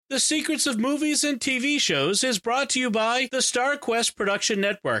The Secrets of Movies and TV Shows is brought to you by the StarQuest Production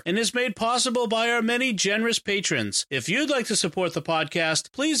Network and is made possible by our many generous patrons. If you'd like to support the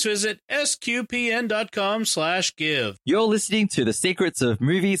podcast, please visit sqpn.com/give. You're listening to The Secrets of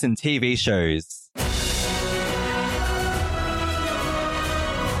Movies and TV Shows.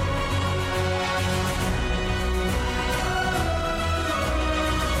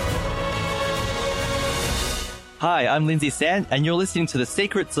 Hi, I'm Lindsay Sant, and you're listening to The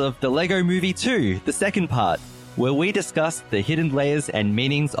Secrets of the Lego Movie 2, the second part, where we discuss the hidden layers and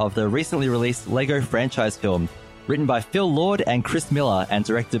meanings of the recently released Lego franchise film, written by Phil Lord and Chris Miller and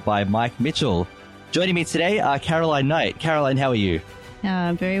directed by Mike Mitchell. Joining me today are Caroline Knight. Caroline, how are you?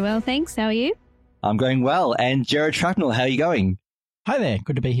 Very well, thanks. How are you? I'm going well. And Jared Trapnell, how are you going? Hi there.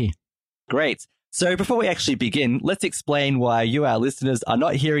 Good to be here. Great. So before we actually begin, let's explain why you, our listeners, are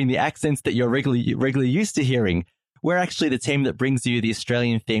not hearing the accents that you're regularly used to hearing. We're actually the team that brings you the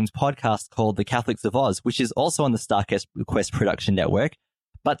Australian-themed podcast called The Catholics of Oz, which is also on the StarQuest Production Network.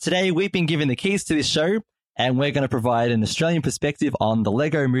 But today we've been given the keys to this show, and we're going to provide an Australian perspective on the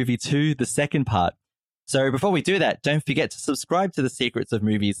Lego Movie 2, the second part. So before we do that, don't forget to subscribe to The Secrets of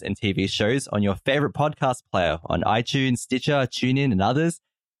Movies and TV Shows on your favorite podcast player on iTunes, Stitcher, TuneIn, and others.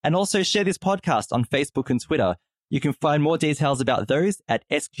 And also share this podcast on Facebook and Twitter. You can find more details about those at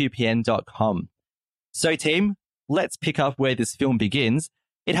sqpn.com. So team, let's pick up where this film begins.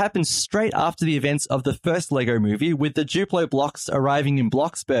 It happens straight after the events of the first Lego movie with the Duplo blocks arriving in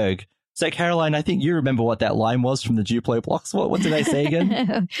Bloxburg. So Caroline, I think you remember what that line was from the Duplo blocks. What did they say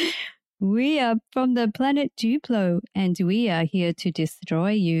again? We are from the planet Duplo, and we are here to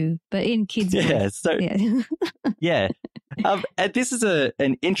destroy you. But in kids' voice. Yeah. And this is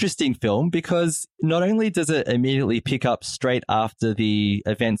an interesting film because not only does it immediately pick up straight after the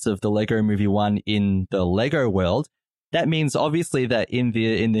events of the Lego Movie 1 in the Lego world, that means obviously that in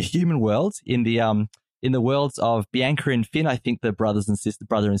the human world, in the worlds of Bianca and Finn, I think the brother and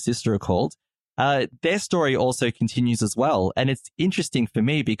sister are called, their story also continues as well. And it's interesting for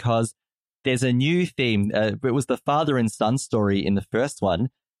me because there's a new theme. It was the father and son story in the first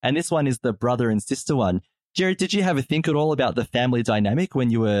one, and this one is the brother and sister one. Jared, did you have a think at all about the family dynamic when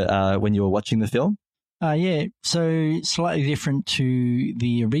you were watching the film? Yeah, so slightly different to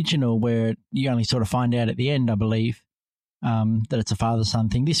the original, where you only sort of find out at the end, I believe, that it's a father-son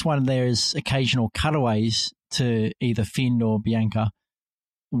thing. This one, there's occasional cutaways to either Finn or Bianca,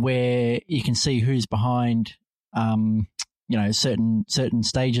 where you can see who's behind, certain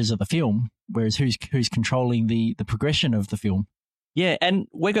stages of the film, whereas who's controlling the progression of the film. Yeah, and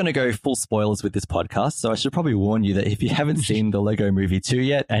we're going to go full spoilers with this podcast, so I should probably warn you that if you haven't seen the Lego Movie 2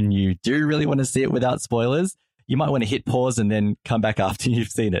 yet and you do really want to see it without spoilers, you might want to hit pause and then come back after you've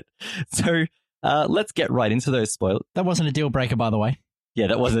seen it. So let's get right into those spoilers. That wasn't a deal breaker, by the way. Yeah,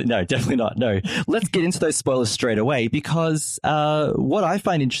 that wasn't. No, definitely not. No. Let's get into those spoilers straight away because what I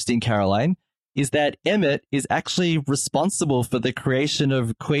find interesting, Caroline, is that Emmett is actually responsible for the creation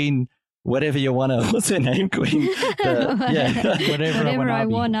of Queen... Whatever you want to, what's her name? Queen? Whatever I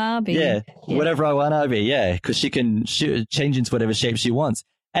want to be. Yeah, whatever I want to be, yeah, because she can change into whatever shape she wants.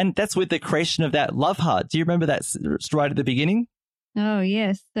 And that's with the creation of that love heart. Do you remember that right at the beginning? Oh,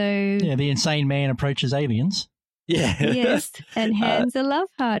 yes. So yeah, the insane man approaches aliens. Yeah. Yes, and hands a love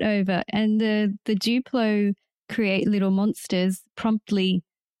heart over. And the Duplo create little monsters promptly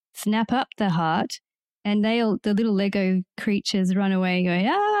snap up the heart. And the little Lego creatures run away going,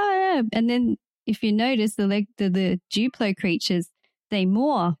 ah! And then if you notice, the Duplo creatures, they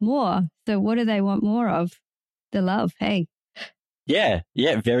more. So what do they want more of? The love, hey? Yeah,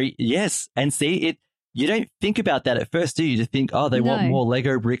 yes. And see, you don't think about that at first, do you? You think, oh, they want more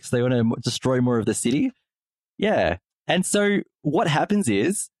Lego bricks. They want to destroy more of the city. Yeah. And so what happens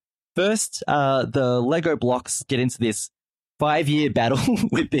is, first, the Lego blocks get into this 5-year battle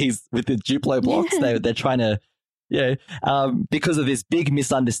with the Duplo blocks. They're trying to, because of this big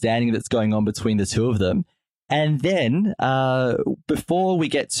misunderstanding that's going on between the two of them. And then before we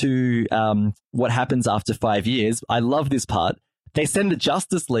get to what happens after 5 years, I love this part. They send the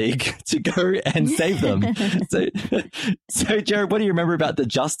Justice League to go and save them. So Jared, what do you remember about the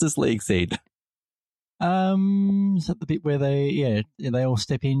Justice League scene? Is that the bit where they all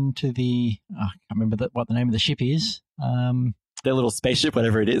step into the? I can't remember what the name of the ship is. Their little spaceship,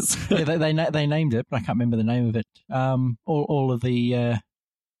 whatever it is. Yeah, they named it, but I can't remember the name of it. All of the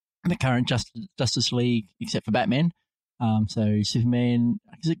current Justice League except for Batman. So Superman,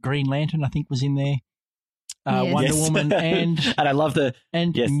 is it Green Lantern? I think was in there. Yes. Wonder Woman and I love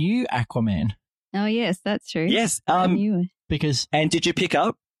new Aquaman. Oh yes, that's true. Yes. I knew it. Because and did you pick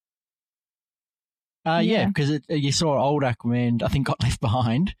up? Yeah, because you saw old Aquaman, I think, got left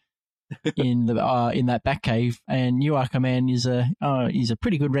behind in that Batcave, and new Aquaman is a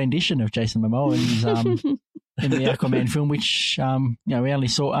pretty good rendition of Jason Momoa's in the Aquaman film, which we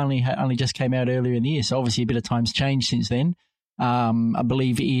only just came out earlier in the year. So obviously a bit of time's changed since then. I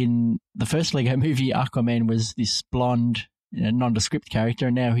believe in the first Lego movie, Aquaman was this blonde, nondescript character,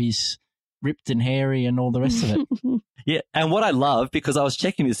 and now he's ripped and hairy and all the rest of it. Yeah, and what I love, because I was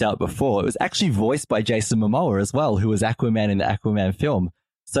checking this out before, it was actually voiced by Jason Momoa as well, who was Aquaman in the Aquaman film.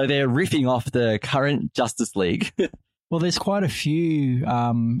 So they're riffing off the current Justice League. Well, there's quite a few,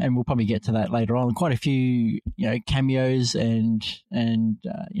 and we'll probably get to that later on. Quite a few, cameos and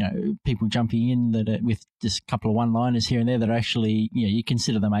people jumping in that with just a couple of one-liners here and there that are actually, you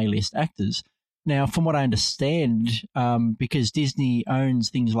consider them A-list actors. Now, from what I understand, because Disney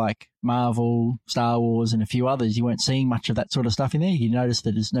owns things like Marvel, Star Wars, and a few others, you weren't seeing much of that sort of stuff in there. You notice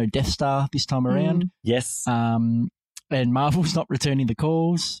that there's no Death Star this time around. Yes. And Marvel's not returning the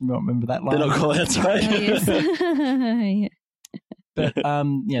calls. You might remember that line. They're not calling, that's right. Oh, yes. Yeah. But,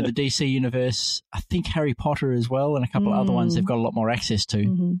 the DC universe, I think Harry Potter as well, and a couple of other ones they've got a lot more access to.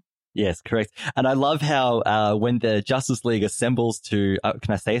 Mm-hmm. Yes, correct. And I love how when the Justice League assembles can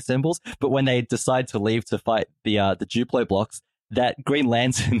I say assembles? But when they decide to leave to fight the Duplo blocks, that Green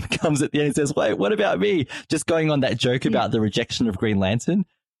Lantern comes at the end and says, wait, what about me? Just going on that joke about the rejection of Green Lantern.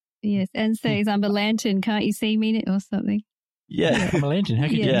 Yes, and says, I'm a lantern, can't you see me or something? Yeah. I'm a lantern, how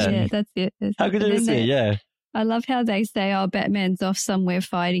could you Yeah, see? that's it. How could you see? Yeah. I love how they say, Batman's off somewhere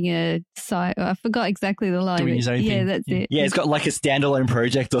fighting a site. I forgot exactly the line. Doing his own thing. Yeah, that's it. Yeah, it's got like a standalone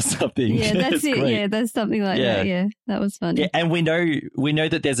project or something. Yeah, that's it. Great. Yeah, that's something like that. Yeah, that was funny. Yeah, and we know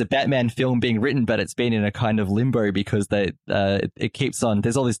that there's a Batman film being written, but it's been in a kind of limbo because it keeps on.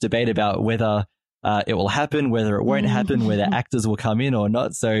 There's all this debate about whether it will happen, whether it won't happen, whether actors will come in or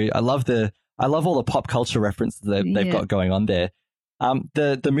not. So I love all the pop culture references that they've got going on there.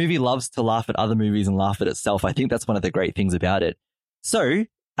 The movie loves to laugh at other movies and laugh at itself. I think that's one of the great things about it. So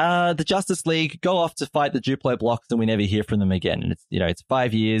the Justice League go off to fight the Duplo blocks, and we never hear from them again. And it's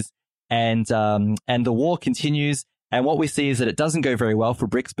 5 years, and the war continues. And what we see is that it doesn't go very well for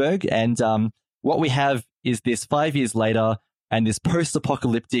Bricksburg. And what we have is this 5 years later, and this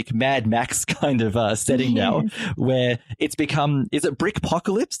post-apocalyptic Mad Max kind of setting now, where it's become. Is it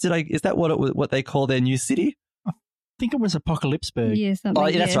Brickpocalypse? Is that what they call their new city? I think it was Apocalypseburg. Yeah, something. Oh,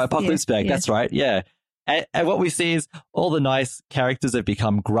 yeah, that's right, Apocalypseburg. Yes. That's right, yeah. And what we see is all the nice characters have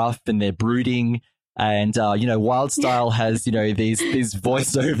become gruff and they're brooding. And, Wildstyle has, these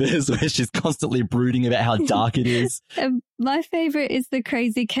voiceovers where she's constantly brooding about how dark it is. My favorite is the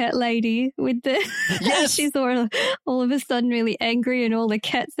crazy cat lady with the... Yes! She's all of a sudden really angry, and all the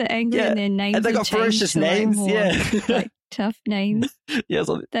cats are angry, and their names and they got ferocious names, tough names. Yeah,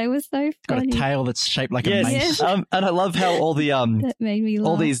 so they were so funny. Got a tail that's shaped like a mace. Yes. And I love how all the that made me laugh.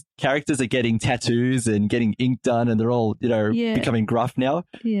 all these characters are getting tattoos and getting ink done, and they're all becoming gruff now.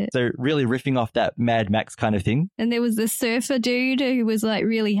 Yeah. So really riffing off that Mad Max kind of thing. And there was the surfer dude who was like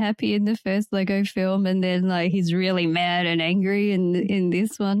really happy in the first Lego film, and then like he's really mad and angry in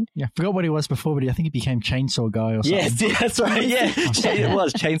this one. Yeah, I forgot what he was before, but I think he became Chainsaw Guy or something. Yes, that's right. Yeah, it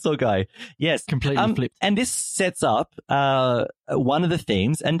was Chainsaw Guy. Yes, completely flipped. And this sets up one of the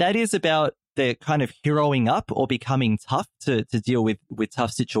themes, and that is about the kind of heroing up or becoming tough to deal with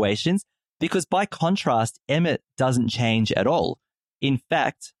tough situations. Because by contrast, Emmett doesn't change at all. In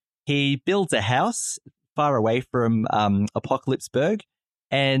fact, he builds a house far away from Apocalypseburg,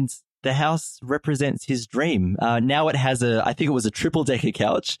 and the house represents his dream. Now it has I think it was a triple-decker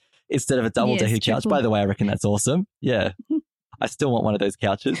couch instead of a double-decker couch. By the way, I reckon that's awesome. Yeah. I still want one of those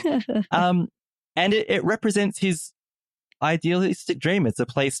couches. And it represents his idealistic dream. It's a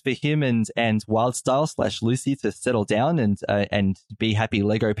place for him and Wildstyle / Lucy to settle down and be happy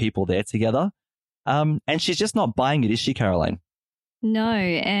Lego people there together. And she's just not buying it, is she, Caroline? No,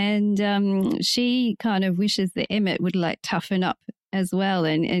 and she kind of wishes that Emmett would like toughen up as well,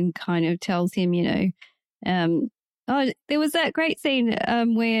 and kind of tells him, there was that great scene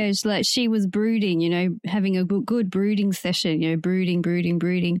where she was brooding, having a good brooding session,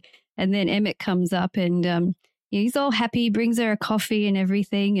 brooding, and then Emmett comes up and he's all happy, brings her a coffee and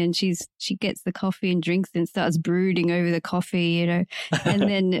everything, and she gets the coffee and drinks and starts brooding over the coffee, and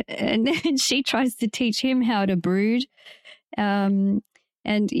then she tries to teach him how to brood. And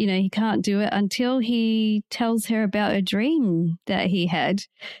he can't do it until he tells her about a dream that he had,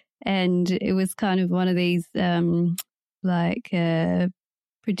 and it was kind of one of these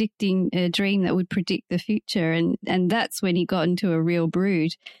predicting a dream that would predict the future, and that's when he got into a real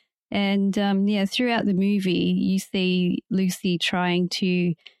brood. And throughout the movie, you see Lucy trying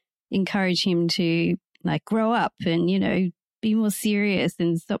to encourage him to like grow up and, you know, be more serious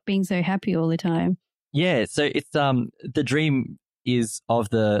and stop being so happy all the time. Yeah, so it's the dream is of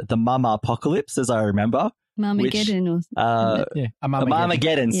the Mama apocalypse, as I remember. Marmageddon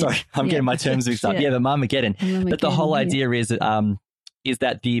Marmageddon. Sorry, I'm getting my terms mixed up. Yeah, the Marmageddon. But the whole idea is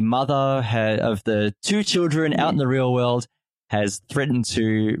that the mother of the two children out in the real world has threatened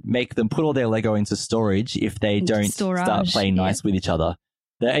to make them put all their Lego into storage if they don't start playing nice with each other.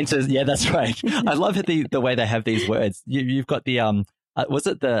 Yeah, that's right. I love the way they have these words. You've got the was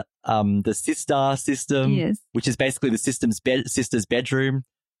it the Sistar system, yes, which is basically the sister's bedroom.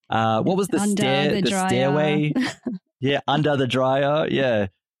 What was the dryer. Stairway? Yeah, under the dryer. Yeah,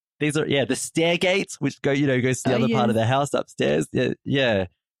 these are the stair gates, which goes to the other part of the house upstairs. Yeah.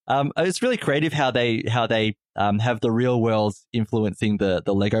 It's really creative how they have the real world influencing the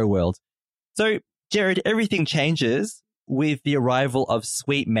Lego world. So, Jared, everything changes with the arrival of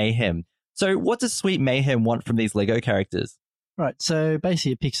Sweet Mayhem. So, what does Sweet Mayhem want from these Lego characters? Right. So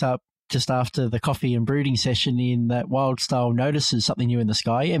basically, it picks up just after the coffee and brooding session in that Wildstyle notices something new in the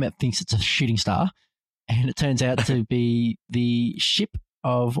sky. Emmett thinks it's a shooting star, and it turns out to be the ship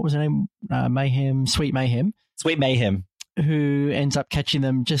of, what was her name? Sweet Mayhem. Sweet Mayhem. Who ends up catching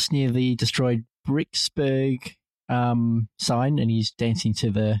them just near the destroyed Bricksburg sign, and he's dancing to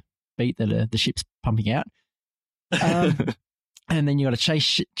the beat that the ship's pumping out. And then you got a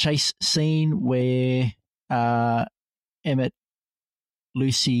chase scene where Emmett,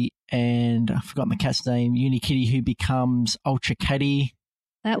 Lucy, and I've forgotten the cat's name, Unikitty, who becomes Ultra Caddy.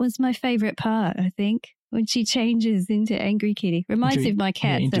 That was my favourite part, I think, when she changes into Angry Kitty. Reminds me of my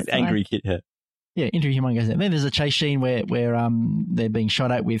cat. Into Angry Kitty. Yeah, into Humongous. And then there's a chase scene where they're being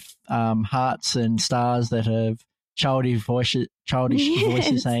shot at with hearts and stars that have childish voices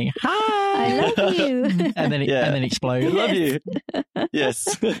saying, "Hi, I love you," and then explode. I love you.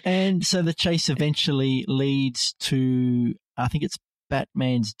 Yes. And so the chase eventually leads to, I think it's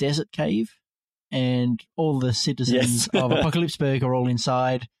Batman's desert cave, and all the citizens of Apocalypseburg are all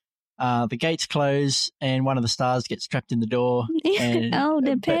inside. The gates close, and one of the stars gets trapped in the door. And,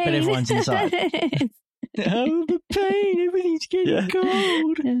 the pain. But everyone's inside. The pain, everything's getting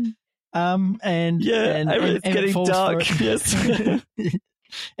cold. And everything's getting dark. Yes.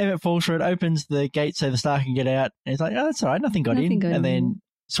 Emmett falls for it, opens the gate so the star can get out, and he's like, "Oh, that's all right, nothing got in." And then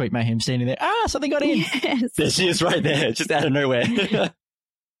Sweet Mayhem standing there, something got in. Yes. There she is right there, just out of nowhere.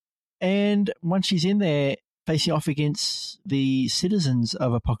 And once she's in there, facing off against the citizens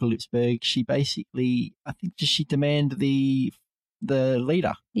of Apocalypseburg, she basically, I think, does she demand the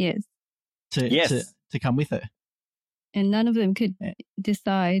leader? Yes. To come with her. And none of them could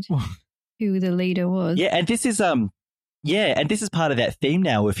decide who the leader was. Yeah, and this is part of that theme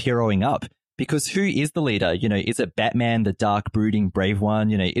now of heroing up, because who is the leader? Is it Batman, the dark, brooding, brave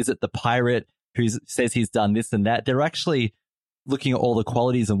one? Is it the pirate who says he's done this and that? They're actually looking at all the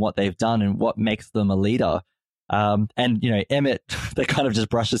qualities and what they've done and what makes them a leader. And Emmett, they kind of just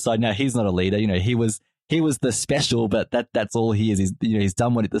brush aside. No, he's not a leader. He was the special, but that's all he is. He's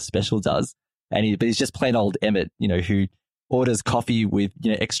done what the special does, but he's just plain old Emmett. Who orders coffee with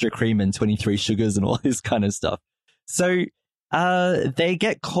extra cream and 23 sugars and all this kind of stuff. So they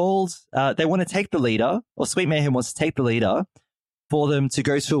get called. They want to take the leader, or Sweet Mayhem wants to take the leader for them to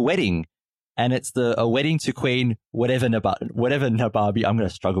go to a wedding. And it's a wedding to Queen whatever Nababi. I'm going to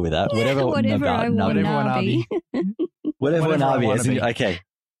struggle with that. Whatever Wanabi. Whatever Wanabi is. Okay.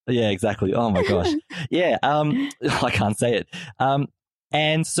 Yeah, exactly. Oh my gosh. Yeah. I can't say it.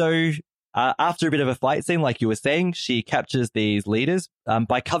 And so after a bit of a fight scene, like you were saying, she captures these leaders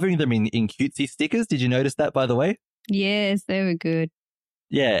by covering them in cutesy stickers. Did you notice that, by the way? Yes, they were good.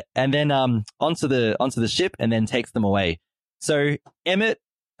 Yeah, and then onto the ship, and then takes them away. So Emmett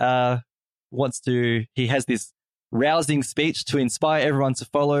he has this rousing speech to inspire everyone to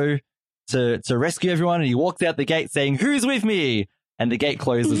follow, to rescue everyone, and he walks out the gate saying, "Who's with me?" And the gate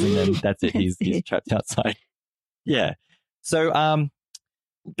closes, and then that's it. He's trapped outside. Yeah. So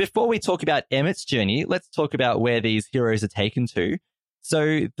before we talk about Emmett's journey, let's talk about where these heroes are taken to.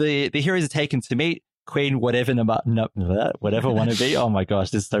 So the heroes are taken to meet Queen whatever wannabe. Oh my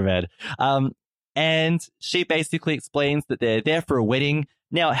gosh, this is so bad. And she basically explains that they're there for a wedding.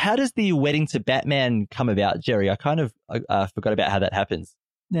 Now, how does the wedding to Batman come about, Jerry? I kind of forgot about how that happens.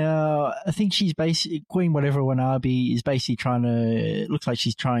 Now, I think she's basically, Queen whatever Wanabi is basically looks like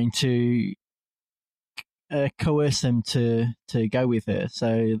she's trying to coerce them to go with her.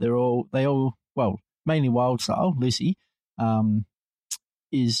 So they all, mainly Wildstyle, Lucy,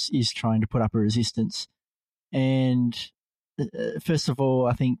 is trying to put up a resistance. And first of all,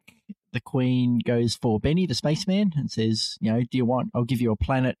 I think the Queen goes for Benny, the spaceman, and says, I'll give you a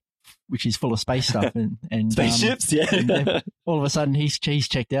planet which is full of space stuff and spaceships. And then all of a sudden he's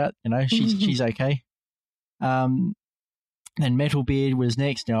checked out. You know, she's okay. Then Metalbeard was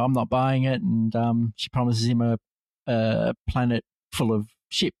next. You know, I'm not buying it, and she promises him a planet full of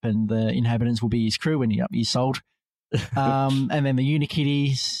ship, and the inhabitants will be his crew when he's sold. And then the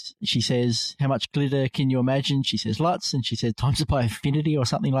Unikitties, she says, how much glitter can you imagine? She says, lots. And she said, times it by infinity or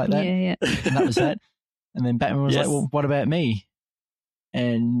something like that. Yeah. And that was that. And then Batman was like, well, what about me?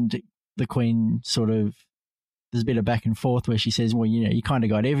 And the Queen sort of, there's a bit of back and forth where she says, well, you know, you kind of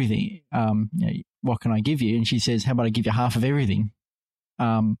got everything. You know, what can I give you? And she says, how about I give you half of everything?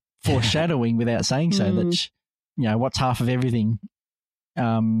 Foreshadowing without saying so that, you know, what's half of everything? You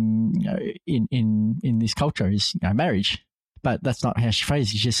know, in this culture is, you know, marriage, but that's not how she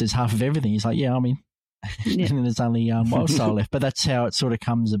phrases it. She just says half of everything. He's like, yeah, I mean, and then there's only Wildstar left, but that's how it sort of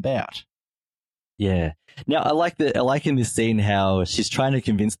comes about. Yeah. Now I like in this scene how she's trying to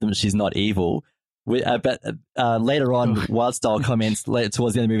convince them she's not evil. But later on, Wildstar comments towards the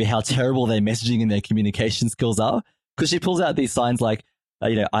end of the movie how terrible their messaging and their communication skills are, because she pulls out these signs like,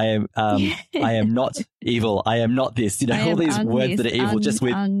 you know, I am not evil. I am not this. You know, all these words that are evil, just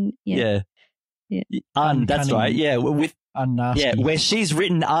with that's right. Yeah, with unnasty. Yeah, where she's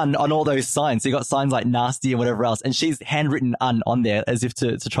written on all those signs. So you got signs like nasty and whatever else, and she's handwritten on there as if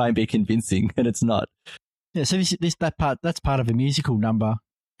to try and be convincing, and it's not. Yeah, so that's part of a musical number,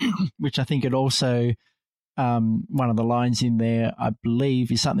 which I think it also one of the lines in there, I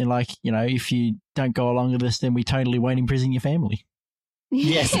believe, is something like, you know, if you don't go along with us, then we totally won't imprison your family.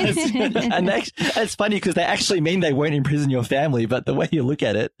 Yes, and it's funny because they actually mean they won't imprison your family, but the way you look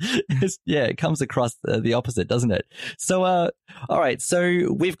at it, it comes across the opposite, doesn't it? So, all right,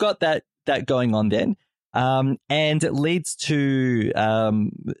 so we've got that going on then, and it leads to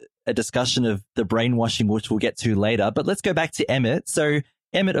a discussion of the brainwashing, which we'll get to later. But let's go back to Emmett. So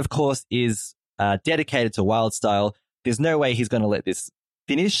Emmett, of course, is dedicated to Wildstar. There's no way he's going to let this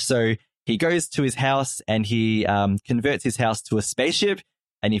finish, so he goes to his house and he converts his house to a spaceship,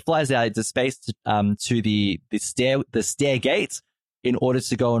 and he flies out into space to the stair gate in order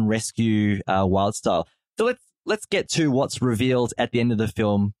to go and rescue Wildstar. So let's get to what's revealed at the end of the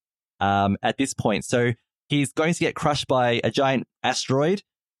film at this point. So he's going to get crushed by a giant asteroid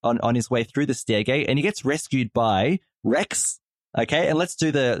on his way through the stair gate, and he gets rescued by Rex. Okay, and let's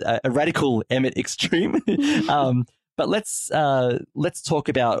do a radical Emmett extreme. But let's talk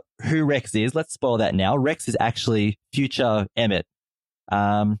about who Rex is. Let's spoil that now. Rex is actually future Emmett.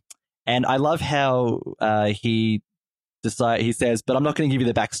 And I love how he says, but I'm not going to give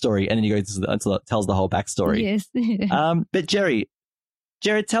you the backstory. And then he goes until it tells the whole backstory. Yes. But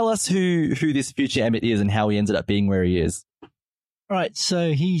Jared, tell us who this future Emmett is and how he ended up being where he is. All right.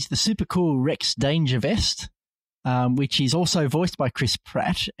 So he's the super cool Rex Dangervest. Which is also voiced by Chris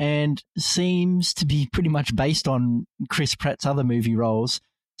Pratt and seems to be pretty much based on Chris Pratt's other movie roles.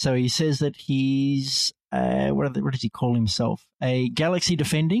 So he says that he's, what does he call himself? A galaxy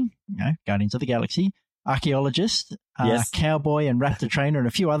defending, Guardians of the Galaxy, archaeologist, cowboy and raptor trainer and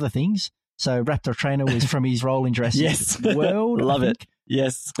a few other things. So raptor trainer was from his role in Jurassic World. Love it.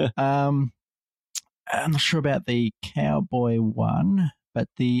 Yes. I'm not sure about the cowboy one. But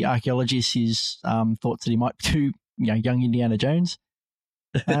the archaeologist is thoughts that he might do, young Indiana Jones.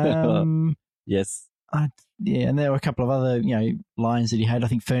 Yes. And there were a couple of other, lines that he had. I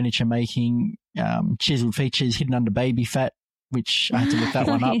think furniture making, chiseled features hidden under baby fat, which I had to look that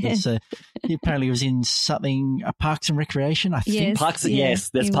one up. Yes. He apparently was in something, Parks and Recreation, I think. Yes,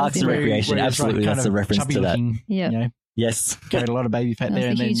 there's Parks and Recreation. Absolutely, that's a reference to that. Yeah. Yes. Carried a lot of baby fat there,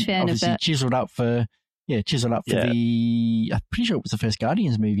 and then obviously chiseled up for the, I'm pretty sure it was the first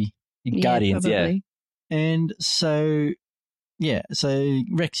Guardians movie. Guardians, probably. And so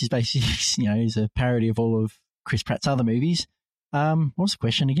Rex is basically, is a parody of all of Chris Pratt's other movies. What was the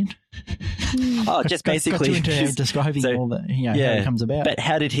question again? Oh, just basically got into describing all the, how it comes about. But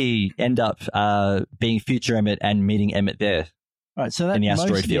how did he end up being future Emmett and meeting Emmett there? Right, so that in the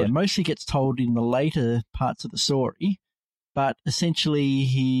asteroid field? Mostly gets told in the later parts of the story, but essentially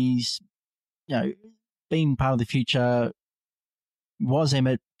he's, being part of the future, was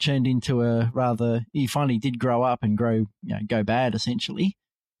Emmett turned into he finally did grow up and go bad essentially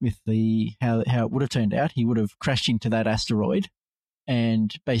with how it would have turned out. He would have crashed into that asteroid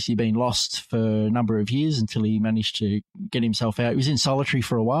and basically been lost for a number of years until he managed to get himself out. He was in solitary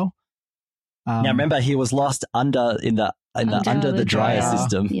for a while. Now remember, he was lost under the dryer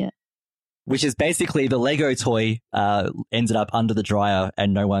system. Yeah. Which is basically the Lego toy ended up under the dryer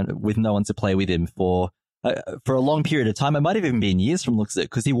and no one to play with him for a long period of time. It might have even been years from looks at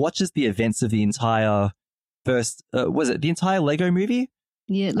it, because he watches the events of the entire the entire Lego movie.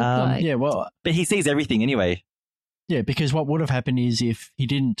 Yeah, it looked like. Yeah, well, But he sees everything anyway. yeah, because what would have happened is if he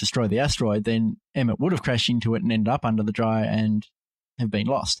didn't destroy the asteroid, then Emmett would have crashed into it and ended up under the dry and have been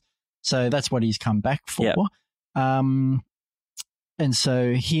lost. So that's what he's come back for. Yep. And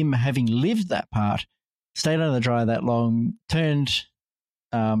so him having lived that part, stayed under the dry that long, turned,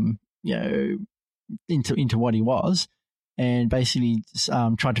 into what he was, and basically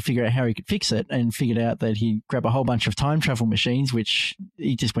tried to figure out how he could fix it, and figured out that he'd grab a whole bunch of time travel machines, which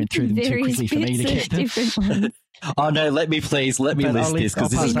he just went through them too Various quickly for me to bits get them. of different ones. Oh no, let me But list I'll this, because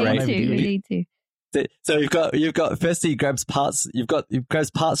this pass is that We on great. over need to. to We you. need to. So you've got firstly he grabs parts. He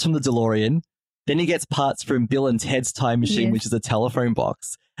grabs parts from the DeLorean. Then he gets parts from Bill and Ted's time machine, Yes. which is a telephone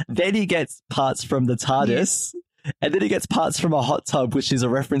box. Then he gets parts from the TARDIS. And then he gets parts from a hot tub, which is a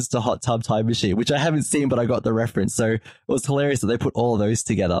reference to Hot Tub Time Machine, which I haven't seen, but I got the reference. So it was hilarious that they put all of those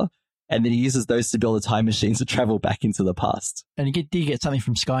together. And then he uses those to build a time machine to travel back into the past. And he did get something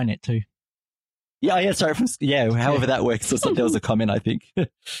from Skynet too. However that works. There was a comment, I think.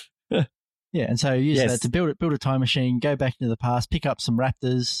 Yeah, and so use Yes. that to build a time machine, go back into the past, pick up some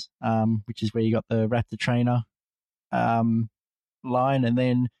Raptors, which is where you got the Raptor trainer line, and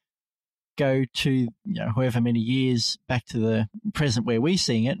then go to however many years back to the present where we're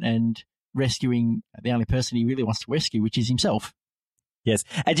seeing it, and rescuing the only person he really wants to rescue, which is himself. Yes.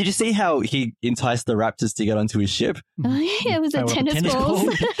 And did you see how he enticed the Raptors to get onto his ship? Oh, yeah, it was So a what, tennis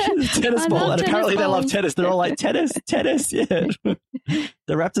ball. Tennis I ball. love And apparently they tennis love balls. tennis. They're all like, tennis. Yeah.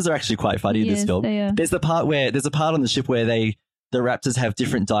 The Raptors are actually quite funny in this Yes, film. they are. There's a part on the ship where the Raptors have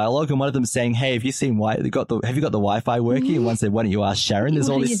different dialogue, and one of them saying, "Hey, have you seen have you got the Wi-Fi working?" And one said, "Why don't you ask Sharon?" There's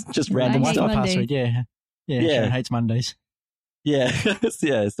all this just random I hate stuff. Mondays. Password, yeah. Yeah. Sharon hates Mondays. Yeah,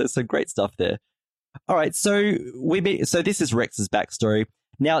 there's some great stuff there. All right, so this is Rex's backstory.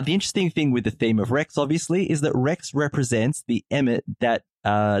 Now, the interesting thing with the theme of Rex, obviously, is that Rex represents the Emmett that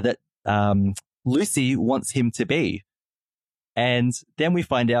Lucy wants him to be, and then we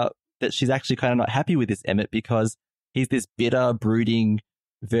find out that she's actually kind of not happy with this Emmett because he's this bitter, brooding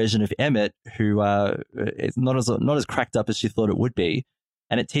version of Emmett who is not as cracked up as she thought it would be,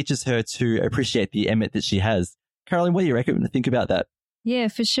 and it teaches her to appreciate the Emmett that she has. Caroline, what do you reckon? Think about that. Yeah,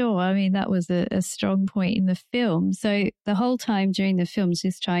 for sure. I mean, that was a strong point in the film. So the whole time during the film,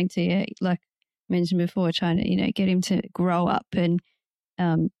 she's trying to, like I mentioned before, trying to, get him to grow up and,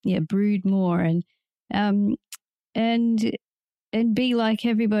 brood more and be like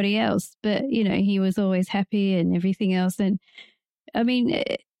everybody else. But, he was always happy and everything else. And I mean,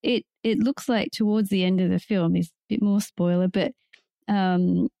 it looks like towards the end of the film, there's a bit more spoiler, but,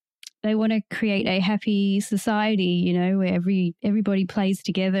 they want to create a happy society, where everybody plays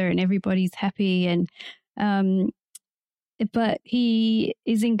together and everybody's happy. And but he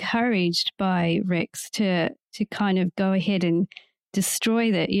is encouraged by Rex to kind of go ahead and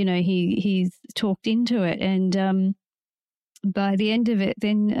destroy that. He's talked into it, and by the end of it,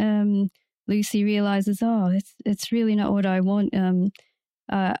 then Lucy realizes, oh, it's really not what I want.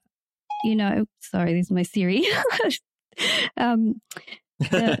 Sorry, this is my Siri.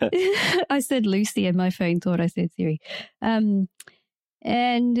 I said Lucy and my phone thought I said Siri. So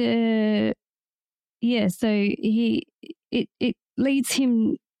it leads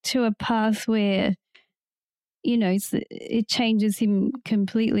him to a path where, it changes him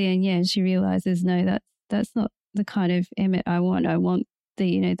completely. And she realizes, no, that's not the kind of Emmett I want. I want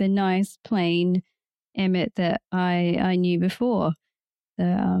the nice, plain Emmett that I knew before.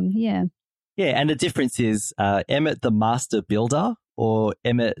 So, Yeah, and the difference is Emmett the Master Builder or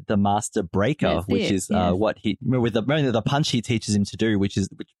Emmett the Master Breaker, That's which it, is yes. what with the punch he teaches him to do, which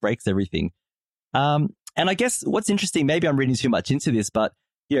breaks everything. And I guess what's interesting, maybe I'm reading too much into this, but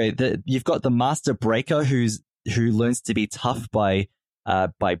you've got the Master Breaker who learns to be tough by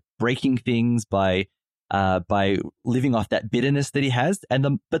breaking things, by living off that bitterness that he has,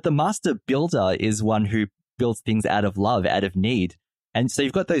 but the Master Builder is one who builds things out of love, out of need. And so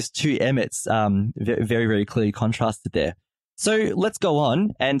you've got those two Emmets very, very clearly contrasted there. So let's go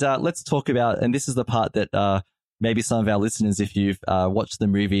on and let's talk about, and this is the part that maybe some of our listeners, if you've watched the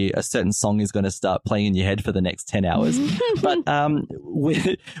movie, a certain song is going to start playing in your head for the next 10 hours. But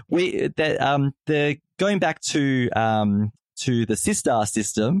the going back to the Sistar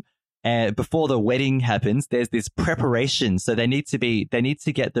system, before the wedding happens, there's this preparation. So they need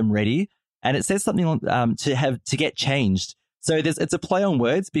to get them ready. And it says something to get changed. So it's a play on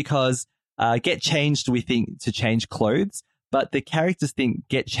words because get changed, we think to change clothes, but the characters think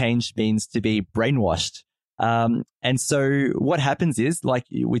get changed means to be brainwashed. And so what happens is, like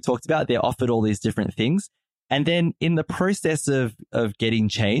we talked about, they're offered all these different things. And then in the process of getting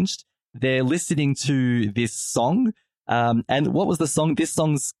changed, they're listening to this song And what was the song? This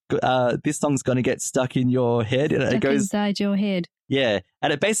song's gonna get stuck in your head. And it goes inside your head. Yeah,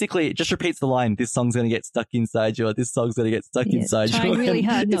 and it just repeats the line, this song's going to get stuck inside you, or this song's going to get stuck inside you. Trying really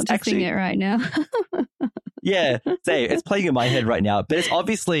hard not to sing it right now. Yeah, it's playing in my head right now, but it's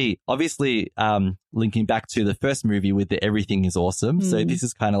obviously linking back to the first movie with the Everything is Awesome. So this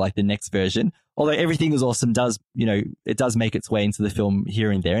is kind of like the next version. Although Everything is Awesome does make its way into the film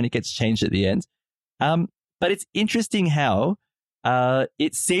here and there, and it gets changed at the end. But it's interesting how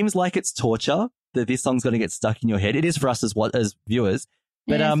it seems like it's torture that this song's going to get stuck in your head. It is for us as viewers.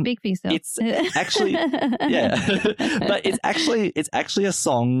 But speak for yourself. It's actually but it's actually a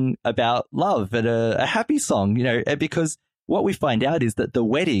song about love, and a happy song, because what we find out is that the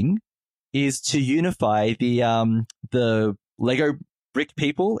wedding is to unify the Lego brick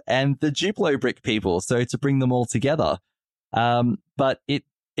people and the Duplo brick people, so to bring them all together. But it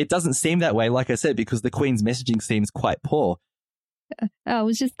doesn't seem that way, like I said, because the Queen's messaging seems quite poor. I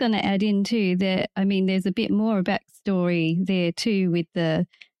was just going to add in too that, I mean, there's a bit more backstory there too with the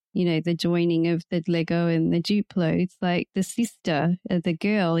joining of the Lego and the Duplo. It's like the sister, the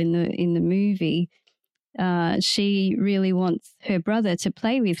girl in the movie, she really wants her brother to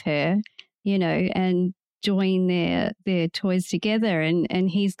play with her, and join their toys together, and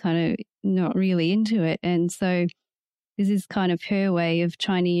he's kind of not really into it. And so this is kind of her way of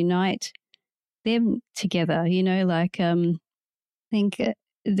trying to unite them together, I think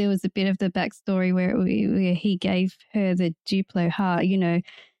there was a bit of the backstory where he gave her the Duplo heart,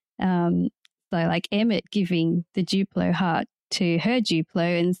 so like Emmett giving the Duplo heart to her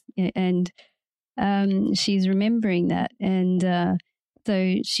Duplo, and she's remembering that, and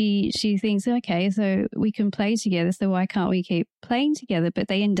so she thinks, okay, so we can play together, so why can't we keep playing together? But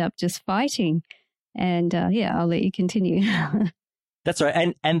they end up just fighting, and I'll let you continue. That's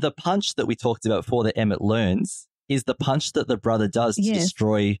right, and the punch that we talked about before that Emmett learns is the punch that the brother does to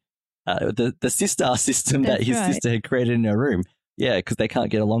destroy the Sistar system that his sister had created in her room. Yeah, because they can't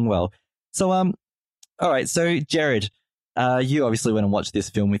get along well. So, all right. So, Jared, you obviously went and watched this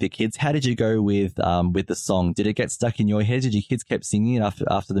film with your kids. How did you go with the song? Did it get stuck in your head? Did your kids keep singing it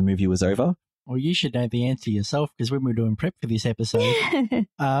after the movie was over? Well, you should know the answer yourself, because when we were doing prep for this episode, you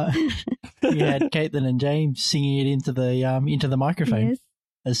had Caitlin and James singing it into the microphone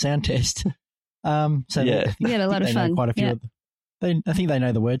as sound test. So yeah, we had a lot of fun. Quite a few of them. I think they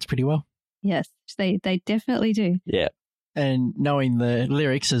know the words pretty well. Yes, they definitely do. Yeah, and knowing the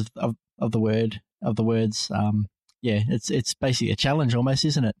lyrics of the words, it's basically a challenge almost,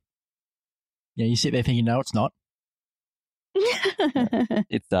 isn't it? Yeah, you sit there thinking, no, it's not.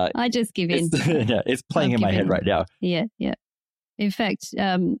 It's I just give in. It's playing in my head right now. Yeah. In fact,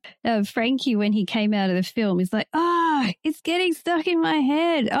 Frankie, when he came out of the film, is like, it's getting stuck in my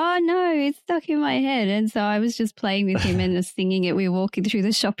head. Oh, no, it's stuck in my head. And so I was just playing with him and singing it. We were walking through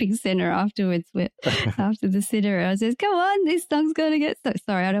the shopping centre afterwards, after the cinema. I said, come on, this song's going to get stuck.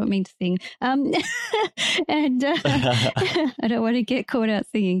 Sorry, I don't mean to sing. And I don't want to get caught out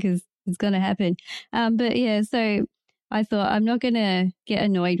singing because it's going to happen. But yeah, so I thought, I'm not going to get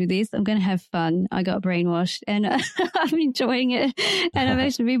annoyed with this. I'm going to have fun. I got brainwashed and I'm enjoying it. And I've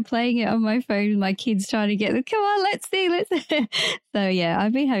actually been playing it on my phone with my kids, trying to get them, come on, let's see. So yeah,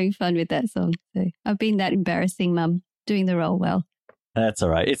 I've been having fun with that song. So I've been that embarrassing mum, doing the role well. That's all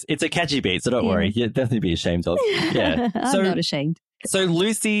right. It's a catchy beat, so don't worry. You'll definitely be ashamed of. Yeah. I'm not ashamed. So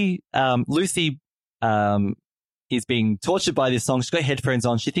Lucy is being tortured by this song. She's got headphones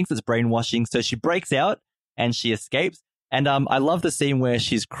on. She thinks it's brainwashing, so she breaks out and she escapes. And I love the scene where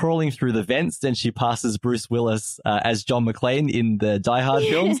she's crawling through the vents and she passes Bruce Willis as John McClane in the Die Hard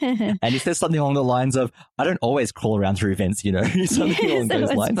films. And he says something along the lines of, I don't always crawl around through vents, something along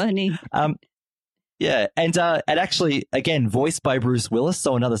those lines. Funny. Yeah. And actually, again, voiced by Bruce Willis,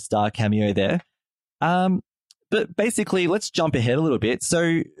 so another star cameo there. But basically, let's jump ahead a little bit.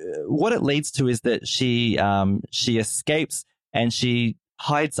 So what it leads to is that she escapes and she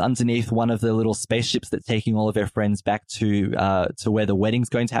hides underneath one of the little spaceships that's taking all of her friends back to where the wedding's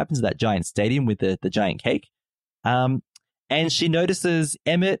going to happen, to that giant stadium with the giant cake. And she notices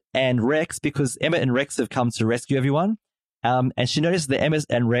Emmett and Rex, because Emmett and Rex have come to rescue everyone. And she notices that Emmett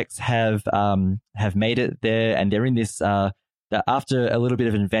and Rex have made it there, and they're in this. That after a little bit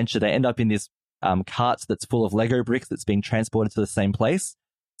of an adventure, they end up in this cart that's full of Lego bricks that's being transported to the same place.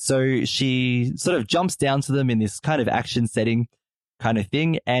 So she sort of jumps down to them in this kind of action setting kind of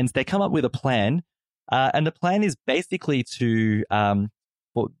thing, and they come up with a plan. And the plan is basically to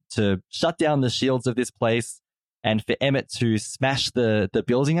shut down the shields of this place, and for Emmett to smash the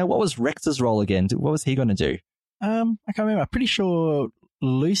building. What was Rex's role again? What was he going to do? I can't remember. I'm pretty sure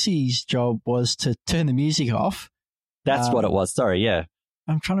Lucy's job was to turn the music off That's what it was. Sorry, yeah.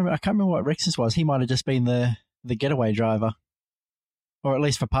 I can't remember what Rex's was. He might have just been the getaway driver, or at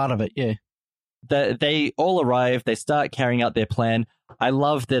least for part of it. Yeah. They all arrive. They start carrying out their plan. I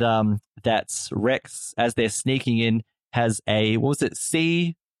love that. That's Rex, as they're sneaking in, has a was it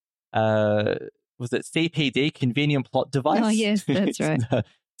CPD, convenient plot device? Oh yes, that's right.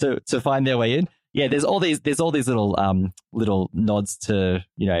 to find their way in. Yeah, there's all these little nods to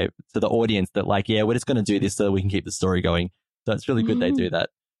to the audience that like, yeah, we're just going to do this so we can keep the story going. So it's really good they do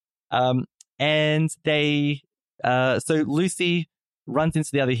that. And they so Lucy runs into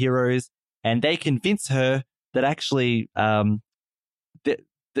the other heroes, and they convince her that actually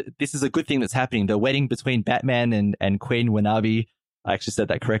this is a good thing that's happening. The wedding between Batman and Queen Wanabe, I actually said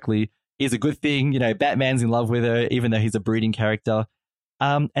that correctly, is a good thing. Batman's in love with her, even though he's a brooding character.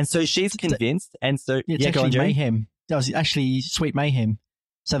 And so she's convinced. And so it's actually mayhem. That was actually Sweet Mayhem.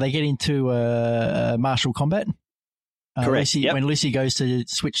 So they get into martial combat. Correct. When Lucy goes to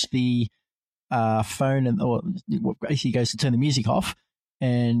switch the phone or basically goes to turn the music off,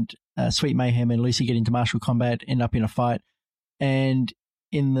 and Sweet Mayhem and Lucy get into martial combat, end up in a fight, and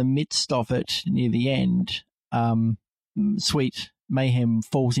in the midst of it, near the end, Sweet Mayhem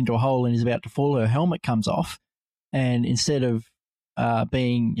falls into a hole and is about to fall. Her helmet comes off, and instead of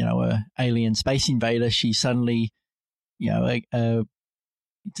being a alien space invader, she suddenly it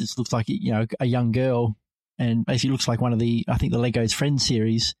just looks like a young girl, and basically looks like one of the Lego's Friends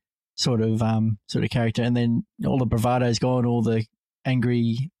series sort of character. And then all the bravado's gone, all the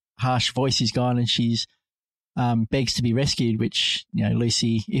angry, harsh voice is gone, and she's begs to be rescued. Which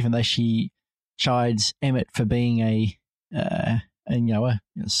Lucy, even though she chides Emmett for being a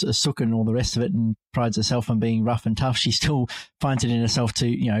sook and all the rest of it, and prides herself on being rough and tough, she still finds it in herself to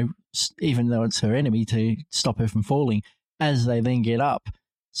even though it's her enemy, to stop her from falling. As they then get up,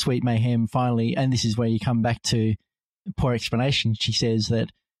 Sweet Mayhem finally, and this is where you come back to poor explanation. She says that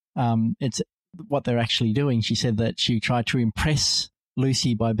it's what they're actually doing. She said that she tried to impress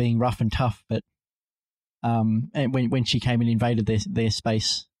Lucy by being rough and tough, but and when she came and invaded their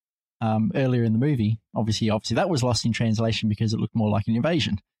space earlier in the movie, obviously that was lost in translation because it looked more like an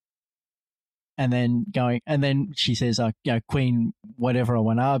invasion. And then she says, Queen whatever or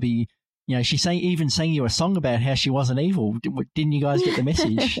Wanabe, she even sang you a song about how she wasn't evil. Didn't you guys get the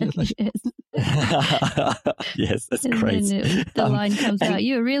message? Yes, that's and great. Then the line comes out,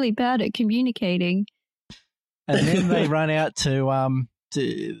 "You're really bad at communicating." And then they run out to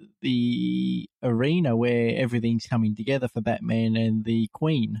the arena where everything's coming together for Batman and the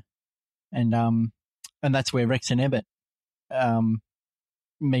Queen, and that's where Rex and Emmett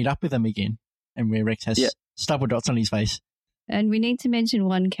meet up with them again, and where Rex has stubble dots on his face. And we need to mention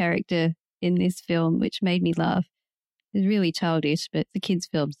one character in this film which made me laugh. It's really childish, but it's a kid's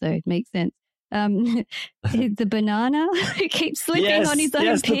film, so it makes sense. The banana who keeps slipping on his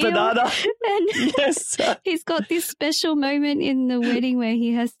own peel. The banana. And yes. He's got this special moment in the wedding where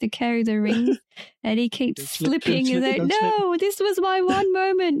he has to carry the rings, and he keeps slipping. He's like, no, this was my one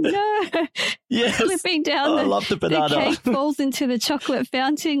moment. No. Yes. Slipping down I love the banana. The cake falls into the chocolate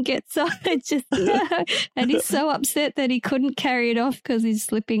fountain, gets on, and just no. And he's so upset that he couldn't carry it off because he's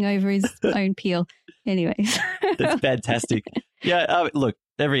slipping over his own peel. Anyways. That's fantastic. Yeah, look,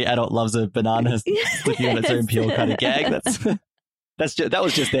 every adult loves a banana slipping on its own peel kind of gag. That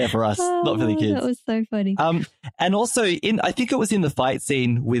was just there for us, not for the kids. That was so funny. And also I think it was in the fight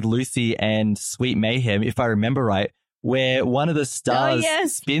scene with Lucy and Sweet Mayhem, if I remember right, where one of the stars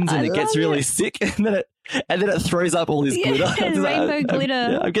spins and it gets really sick, and then it throws up all this glitter. Rainbow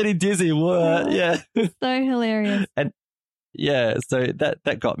glitter. I'm getting dizzy. What? Yeah. So hilarious. And yeah, so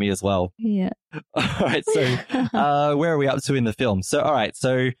that got me as well. Yeah. All right, so where are we up to in the film? So all right,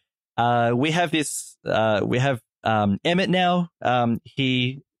 so we have Emmett now.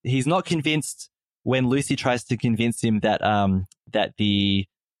 He's not convinced when Lucy tries to convince him that the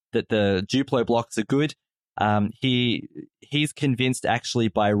Duplo blocks are good. He's convinced actually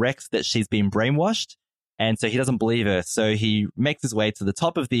by Rex that she's been brainwashed, and so he doesn't believe her. So he makes his way to the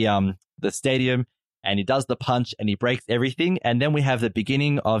top of the stadium, and he does the punch, and he breaks everything. And then we have the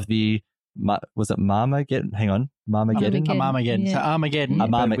beginning of the was it Marmageddon? Hang on, Marmageddon. Armageddon. Yeah. So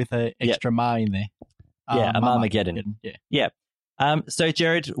Armageddon, but with an extra Ma in there. Yeah, Armageddon. Yeah. So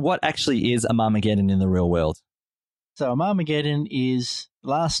Jared, what actually is a Marmageddon in the real world? So a Marmageddon is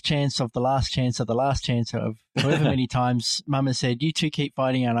last chance of the last chance of the last chance of however many times Mama said, you two keep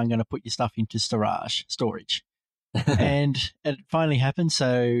fighting and I'm going to put your stuff into storage. And it finally happened.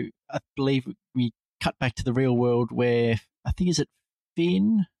 So I believe we cut back to the real world where I think is it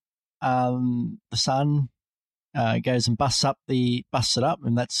Finn, the son, goes and busts it up,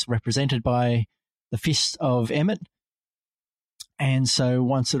 and that's represented by the fist of Emmett, And so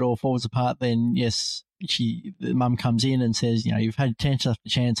once it all falls apart, then yes, the mum comes in and says, you've had chance after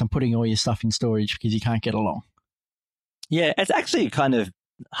chance. I'm putting all your stuff in storage because you can't get along. Yeah, it's actually kind of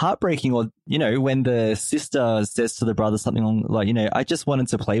heartbreaking, or when the sister says to the brother something like, I just wanted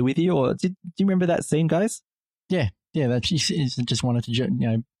to play with you, or do you remember that scene, guys? Yeah, that she just wanted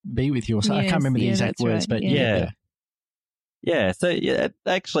to be with you or something. Yes, I can't remember the exact words, right. but yeah. So it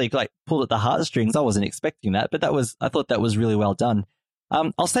actually pulled at the heartstrings. I wasn't expecting that, but I thought that was really well done.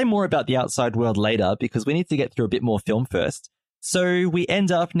 I'll say more about the outside world later because we need to get through a bit more film first. So we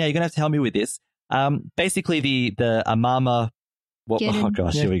end up, now you're going to have to help me with this. Basically the Amama. Oh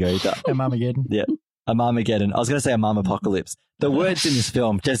gosh, here we go. Amamageddon. Yeah, Amamageddon. I was going to say Amamapocalypse. The words in this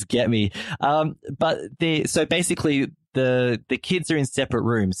film just get me. So basically the kids are in separate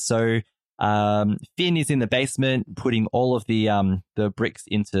rooms. So Finn is in the basement putting all of the bricks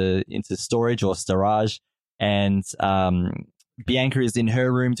into storage or storage, and Bianca is in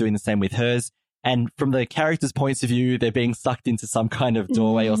her room doing the same with hers. And from the characters' points of view, they're being sucked into some kind of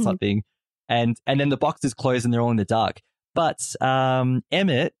doorway or something. And then the box is closed and they're all in the dark. But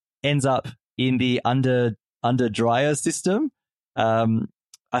Emmett ends up in the under dryer system.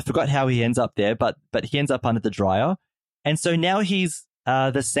 I forgot how he ends up there, but he ends up under the dryer. And so now he's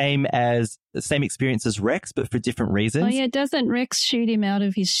the same experience as Rex, but for different reasons. Oh yeah, doesn't Rex shoot him out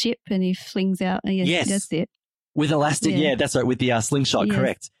of his ship and he flings out? Yes, that's it. With elastic, yeah, that's right, with the slingshot, yes.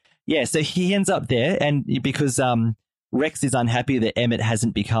 Correct. Yeah, so he ends up there, and because Rex is unhappy that Emmett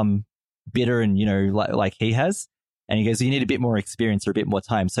hasn't become bitter and, like he has. And he goes, you need a bit more experience or a bit more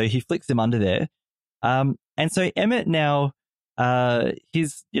time. So he flicks him under there. And so Emmett now,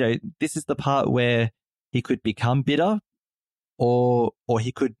 this is the part where he could become bitter or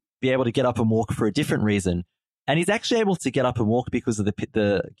he could be able to get up and walk for a different reason. And he's actually able to get up and walk because of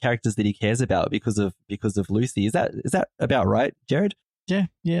the characters that he cares about, because of Lucy. Is that about right, Jared? Yeah,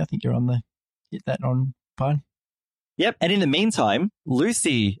 I think you're hit that on fine. Yep. And in the meantime,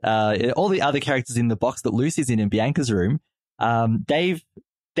 Lucy, all the other characters in the box that Lucy's in Bianca's room, they've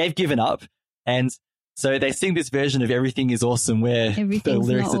given up. And so they sing this version of Everything is Awesome, where the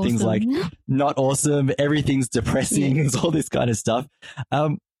lyrics are things like, not awesome, everything's depressing, there's all this kind of stuff.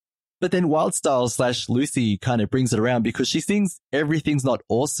 But then Wildstyle / Lucy kind of brings it around because she sings Everything's Not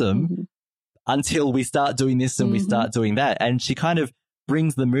Awesome until we start doing this and we start doing that. And she kind of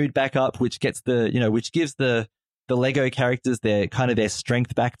brings the mood back up, which gives the Lego characters their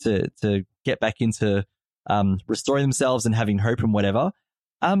strength back to get back into restoring themselves and having hope and whatever.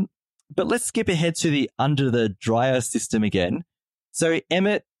 But let's skip ahead to the under the dryer system again. So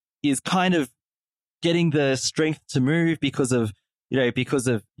Emmett is kind of getting the strength to move because of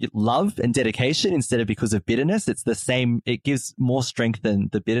love and dedication instead of because of bitterness. It's the same. It gives more strength than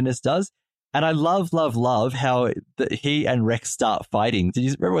the bitterness does. And I love how he and Rex start fighting. Did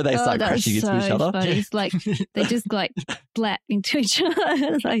you remember when they start crashing into each other? Funny. It's like they just splat into each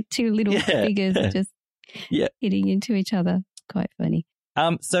other, like two little figures just hitting into each other. Quite funny.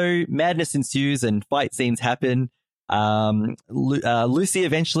 So madness ensues and fight scenes happen. Lucy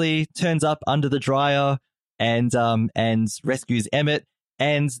eventually turns up under the dryer and rescues Emmett,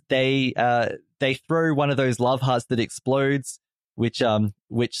 and they throw one of those love hearts that explodes, which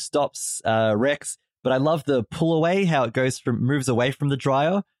stops Rex. But I love the pull away, how it moves away from the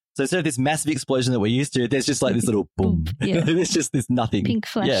dryer. So instead of this massive explosion that we're used to, there's just like this little boom. Yeah. There's just this nothing. Pink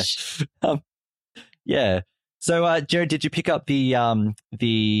flash. Yeah. So Jared, did you pick up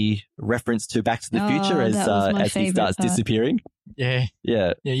the reference to Back to the Future as he starts disappearing? Yeah.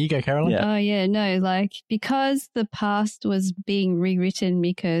 You go, Carolyn. Yeah. Oh yeah, no, because the past was being rewritten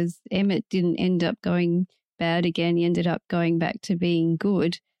because Emmett didn't end up going bad again. He ended up going back to being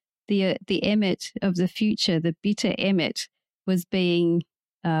good. The Emmett of the future, the bitter Emmett, was being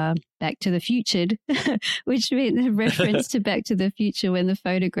Back to the Futured, which meant a reference to Back to the Future when the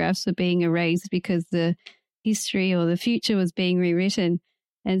photographs were being erased because the history or the future was being rewritten.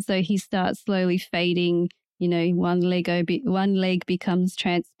 And so he starts slowly fading, one leg becomes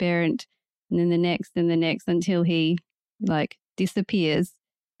transparent, and then the next until he disappears.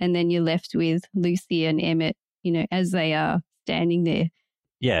 And then you're left with Lucy and Emmett, as they are standing there.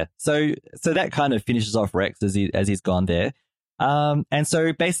 Yeah. So that kind of finishes off Rex as he's gone there. And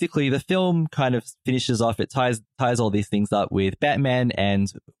so basically the film kind of finishes off. It ties all these things up with Batman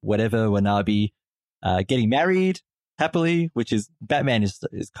and whatever Wanabe getting married happily, which is Batman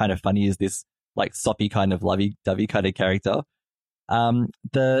is kind of funny as this soppy kind of lovey-dovey kind of character.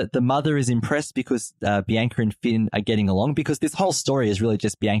 The mother is impressed because Bianca and Finn are getting along, because this whole story is really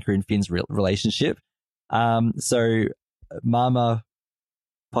just Bianca and Finn's relationship. So Mama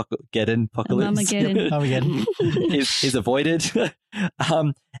apocalypse is avoided.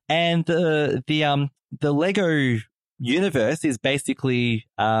 And the Lego universe is basically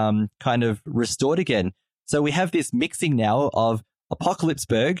kind of restored again. So we have this mixing now of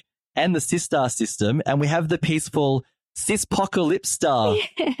Apocalypseburg and the Sistar system, and we have the peaceful Cispocalypstar.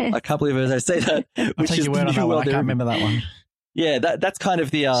 Yeah. I can't believe I say that. I'll take your word on that one. I can't remember that one. Yeah, that's kind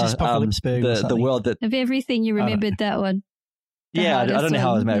of the world that of everything you remembered that one. Yeah, I don't know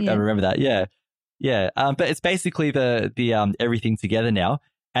how I remember that. Yeah. But it's basically the everything together now,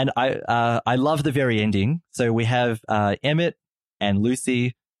 and I love the very ending. So we have Emmett and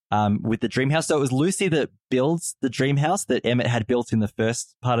Lucy with the dream house. So it was Lucy that builds the dream house that Emmett had built in the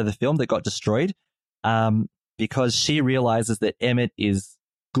first part of the film that got destroyed, because she realizes that Emmett is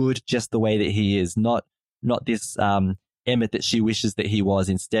good just the way that he is, not this Emmett that she wishes that he was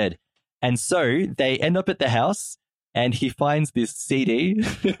instead. And so they end up at the house, and he finds this CD.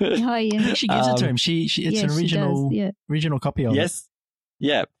 Oh yeah, she gives it to him. It's an original copy of it. Yes,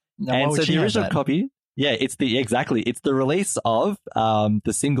 yeah. Now, and so the original copy, it's the release of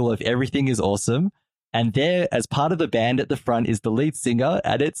the single of Everything Is Awesome, and there, as part of the band at the front, is the lead singer,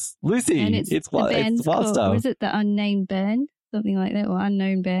 and it's Lucy. And it's Wildstar. Was it the Unnamed Band? Something like that, or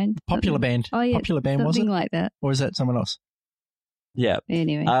Unknown Band? Popular Band. Oh yeah, Popular Band, was it? Something like that. Or is that someone else? Yeah.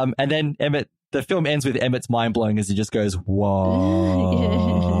 Anyway. And then Emmett. The film ends with Emmett's mind blowing as he just goes,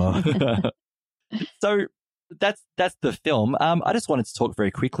 "Whoa!" So that's the film. I just wanted to talk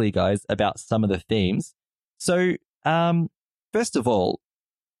very quickly, guys, about some of the themes. So, first of all,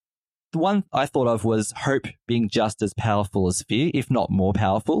 the one I thought of was hope being just as powerful as fear, if not more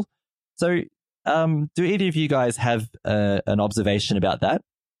powerful. So, do either of you guys have an observation about that?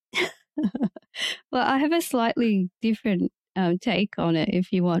 Well, I have a slightly different take on it,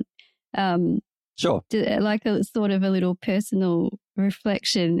 if you want. Sure. Like a sort of a little personal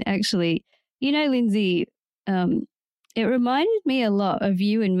reflection, actually. You know, Lindsay, it reminded me a lot of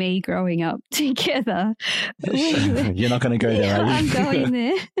you and me growing up together. You're not going to go there, are you? I'm going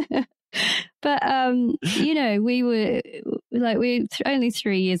there. But, you know, we're only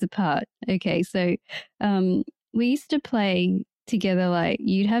 3 years apart. Okay, so we used to play together, like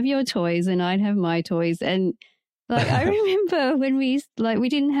you'd have your toys and I'd have my toys, and like I remember when we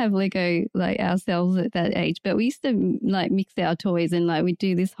didn't have Lego like ourselves at that age, but we used to like mix our toys, and like we'd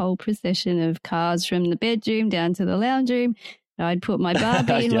do this whole procession of cars from the bedroom down to the lounge room. I'd put my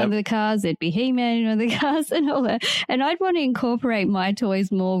Barbie in one of the cars, there'd be He-Man in one of the cars and all that. And I'd want to incorporate my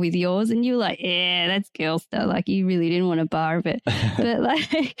toys more with yours. And you were like, yeah, that's girl stuff. Like you really didn't want a bar of it. But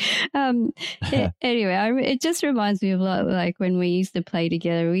like, anyway, it just reminds me of like when we used to play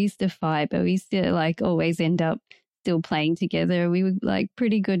together, we used to fight, but we used to like always end up still playing together. We were like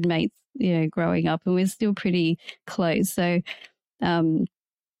pretty good mates, you know, growing up, and we're still pretty close. So,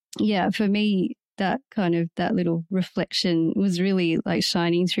 yeah, for me, that little reflection was really like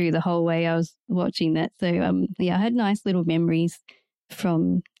shining through the whole way I was watching that. So, I had nice little memories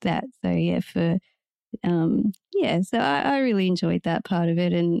from that. So, so I really enjoyed that part of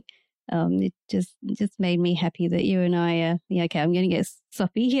it, and it just made me happy that you and I are, okay, I'm going to get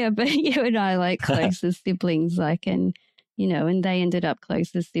soppy here, but you and I like close as siblings, like, and, you know, and they ended up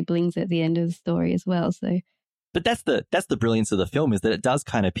close as siblings at the end of the story as well. So, but that's the brilliance of the film, is that it does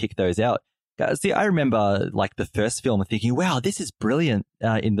kind of pick those out. See, I remember like the first film and thinking, wow, this is brilliant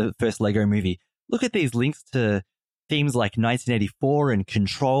in the first Lego movie. Look at these links to themes like 1984 and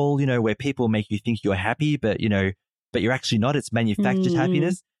Control, you know, where people make you think you're happy, but you're actually not. It's manufactured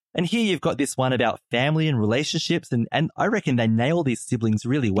happiness. And here you've got this one about family and relationships. And I reckon they nail these siblings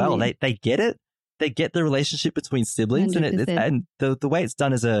really well. Yeah. They get it. They get the relationship between siblings. 100%. And the way it's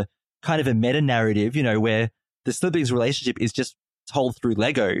done as a kind of a meta narrative, you know, where the siblings relationship is just told through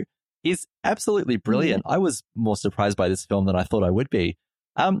Lego, is absolutely brilliant. Yeah. I was more surprised by this film than I thought I would be.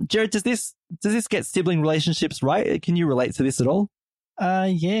 Jared, does this get sibling relationships right? Can you relate to this at all?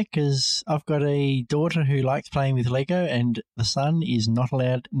 Yeah, because I've got a daughter who likes playing with Lego, and the son is not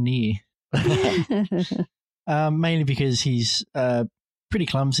allowed near. Mainly because he's pretty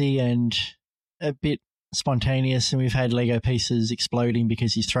clumsy and a bit spontaneous, and we've had Lego pieces exploding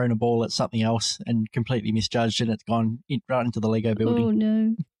because he's thrown a ball at something else and completely misjudged, and it's gone right into the Lego building. Oh,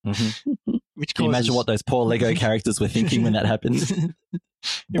 no. Mm-hmm. Can you imagine what those poor Lego characters were thinking when that happens?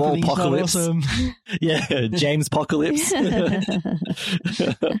 Ball-pocalypse. Awesome. Yeah, James Apocalypse.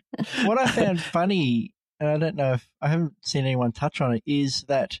 What I found funny, and I don't know if I haven't seen anyone touch on it, is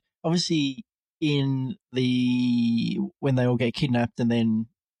that obviously when they all get kidnapped and then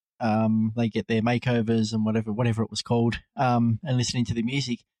they get their makeovers and whatever it was called, and listening to the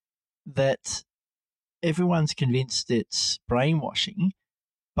music, that everyone's convinced it's brainwashing.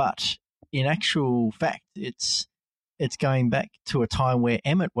 but in actual fact, it's going back to a time where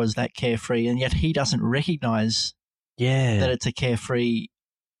Emmett was that carefree, and yet he doesn't recognize that it's a carefree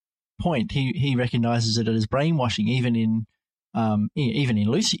point. He recognizes it as brainwashing, even in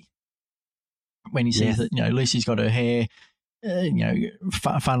Lucy, when he sees that Lucy's got her hair,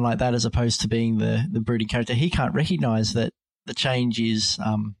 fun like that, as opposed to being the brooding character. He can't recognize that the change is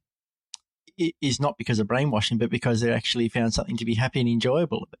not because of brainwashing, but because they actually found something to be happy and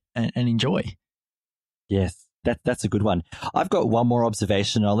enjoyable and enjoy. Yes, that's a good one. I've got one more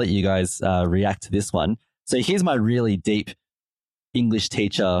observation. I'll let you guys react to this one. So here's my really deep English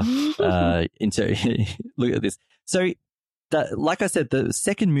teacher look at this. So like I said, the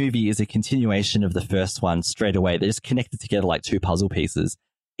second movie is a continuation of the first one straight away. They're just connected together like two puzzle pieces.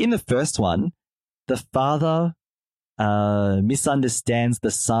 In the first one, the father misunderstands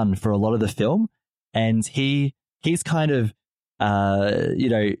the son for a lot of the film, and he's kind of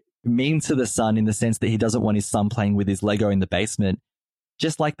mean to the son in the sense that he doesn't want his son playing with his Lego in the basement,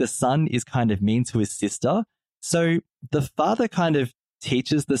 just like the son is kind of mean to his sister. So the father kind of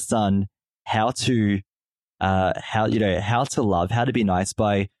teaches the son how to love, how to be nice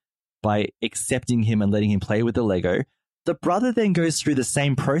by accepting him and letting him play with the Lego. The brother then goes through the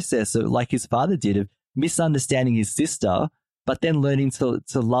same process of, like his father did, of misunderstanding his sister, but then learning to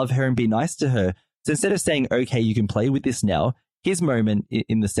love her and be nice to her. So instead of saying, okay, you can play with this now, his moment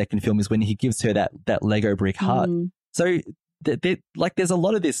in the second film is when he gives her that Lego brick heart. So there's a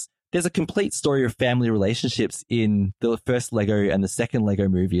lot of this. There's a complete story of family relationships in the first Lego and the second Lego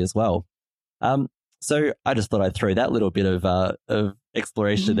movie as well. So I just thought I'd throw that little bit of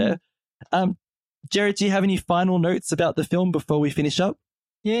exploration there. Jared, do you have any final notes about the film before we finish up?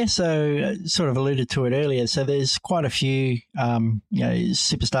 Yeah, so sort of alluded to it earlier. So there's quite a few,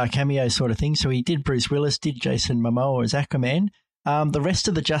 superstar cameo sort of things. So he did Bruce Willis, did Jason Momoa as Aquaman. The rest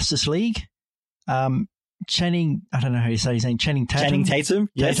of the Justice League, Channing, I don't know how you say his name, Channing Tatum,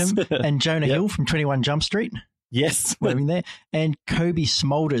 yes. and Jonah Hill from 21 Jump Street. Yes. Working there. And Kobe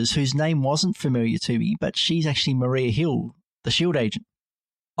Smulders, whose name wasn't familiar to me, but she's actually Maria Hill, the S.H.I.E.L.D. agent.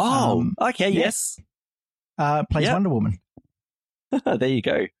 Oh, okay, yes. Plays Wonder Woman. There you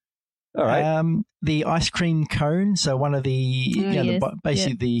go. All right. The ice cream cone. So one of the,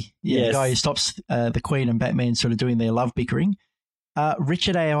 the guy who stops the Queen and Batman sort of doing their love bickering.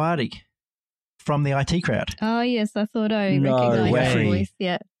 Richard Ayoade from the IT Crowd. Oh, yes. I thought I recognized the voice.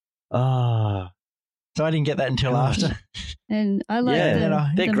 Yeah. Ah. So I didn't get that until after. And I like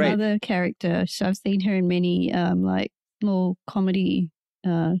the mother character. I've seen her in many small comedy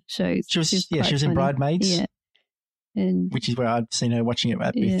shows. She was in Bridesmaids. Yeah. And which is where I'd seen her watching it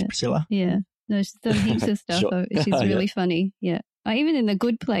with Priscilla. Yeah. No, she's done heaps of stuff. Sure. She's really funny. Yeah. Even in The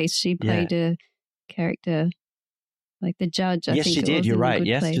Good Place, she played a character like the judge. I think she did. You're right.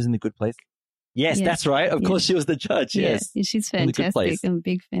 Yes, she was in The Good Place. Yes, that's right. Of course, she was the judge. Yes. Yeah, she's fantastic. I'm a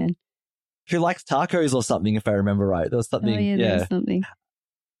big fan. Who likes tacos or something, if I remember right. There was something. Oh, yeah, there was something.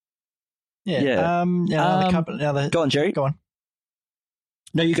 Yeah. Go on, Jerry. Go on.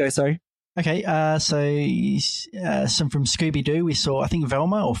 No, you go. Sorry. Okay. Some from Scooby-Doo. We saw, I think,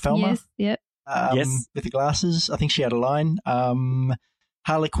 Velma or Thelma. Yes. Yep. Yes. With the glasses. I think she had a line.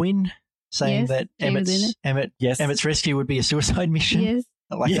 Harley Quinn saying that Emmett's rescue would be a suicide mission. Yes.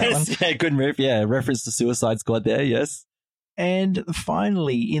 I like that one. Yeah, good move. Yeah, reference to Suicide Squad there. Yes. And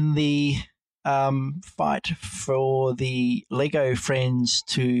finally, in the fight for the Lego friends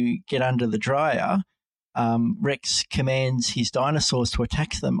to get under the dryer, Rex commands his dinosaurs to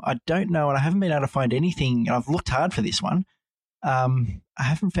attack them. I don't know, and I haven't been able to find anything. I've looked hard for this one. I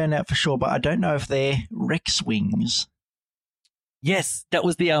haven't found out for sure, but I don't know if they're Rex wings. Yes, that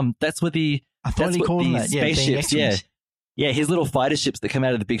was the that's what the I thought he called them that. Spaceships. Yeah, his little fighter ships that come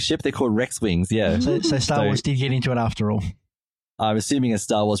out of the big ship. They're called Rex wings. Yeah. So Star Wars did get into it after all. I'm assuming a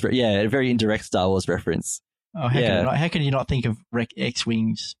Star Wars, a very indirect Star Wars reference. Oh, how can you not think of Rex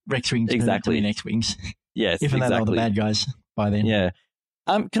wings exactly in X-wings? Yes, even though they were the bad guys by then. Yeah.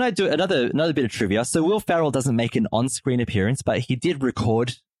 Can I do another bit of trivia? So Will Ferrell doesn't make an on-screen appearance, but he did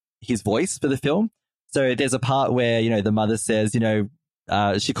record his voice for the film. So there's a part where the mother says,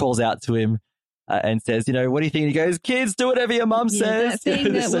 she calls out to him and says, what do you think? And he goes, "Kids, do whatever your mum says."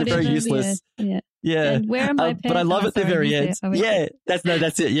 It's so very useless. Yeah. And where are my pants? But I love at the very end.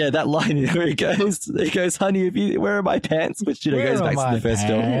 That's it. Yeah, that line where he goes, "Honey, where are my pants?" Which goes back to the first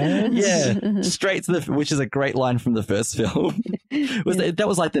film. Yeah, straight to which is a great line from the first film. That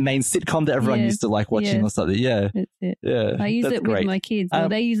was like the main sitcom that everyone used to like watching or something. Yeah, that's it. Yeah, I use it with my kids. Well,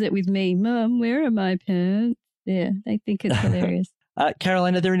 they use it with me. "Mum, where are my pants?" Yeah, they think it's hilarious.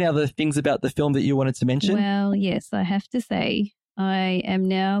 Caroline, are there any other things about the film that you wanted to mention? Well, yes, I have to say, I am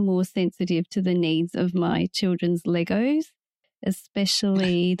now more sensitive to the needs of my children's Legos,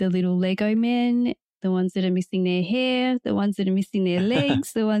 especially the little Lego men, the ones that are missing their hair, the ones that are missing their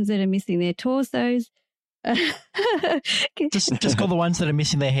legs, the ones that are missing their torsos. Just call the ones that are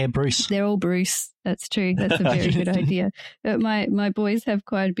missing their hair Bruce. They're all Bruce. That's true. That's a very good idea. But my boys have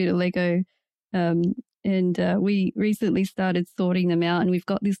quite a bit of Lego, and we recently started sorting them out, and we've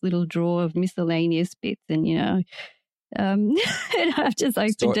got this little drawer of miscellaneous bits, and and I've just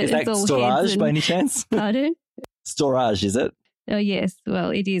opened it. Is that storage by any chance? Pardon? Storage, is it? Oh, yes.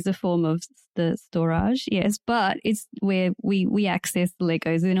 Well, it is a form of the storage, yes, but it's where we access the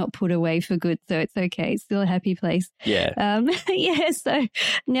Legos. They're not put away for good, so it's okay. It's still a happy place. Yeah. So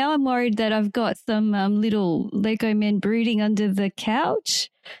now I'm worried that I've got some little Lego men brooding under the couch.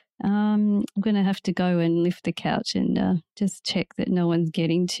 I'm going to have to go and lift the couch and just check that no one's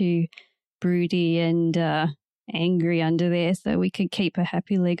getting too broody and angry under there, so we could keep a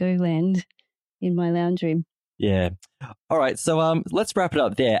happy Legoland in my lounge room. Yeah. All right. So let's wrap it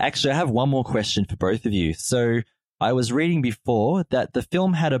up there. Actually, I have one more question for both of you. So I was reading before that the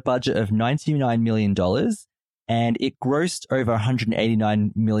film had a budget of $99 million and it grossed over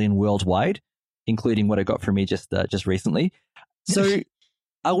 $189 million worldwide, including what I got from me just recently. So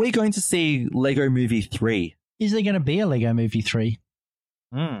are we going to see Lego Movie 3? Is there going to be a Lego Movie 3?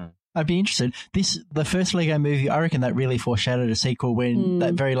 I'd be interested. The first Lego movie, I reckon that really foreshadowed a sequel when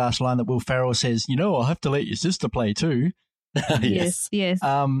that very last line that Will Ferrell says, I'll have to let your sister play too. Yes.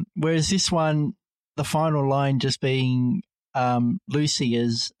 Whereas this one, the final line just being Lucy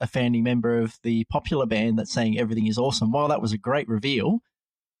as a founding member of the popular band that's saying everything is awesome. While that was a great reveal,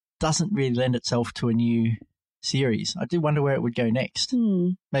 doesn't really lend itself to a new series. I do wonder where it would go next.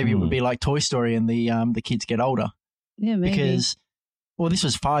 Maybe it would be like Toy Story and the kids get older. Yeah, maybe. Because this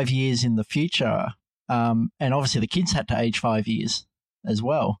was 5 years in the future, and obviously the kids had to age 5 years as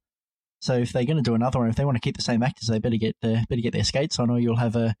well. So if they're going to do another one, if they want to keep the same actors, they better get their skates on, or you'll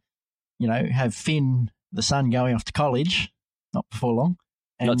have have Finn, the son, going off to college, not before long,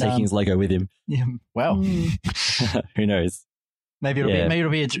 and not taking his Lego with him. Yeah, well, who knows? Maybe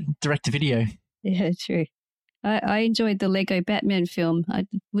it'll be a direct to video. Yeah, true. I enjoyed the Lego Batman film. It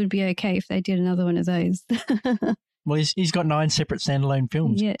would be okay if they did another one of those. Well, he's got 9 separate standalone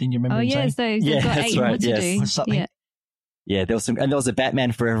films. Yeah. Didn't you remember him saying? So they've got 8 more to do. Something. Yeah, there was a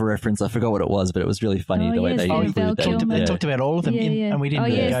Batman Forever reference. I forgot what it was, but it was really funny the way they included that. They talked about all of them, and we didn't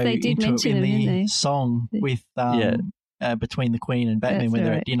go into it in the song with between the Queen and Batman when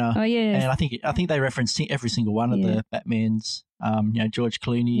they're at dinner. Oh yeah, and I think they referenced every single one of the Batmans. George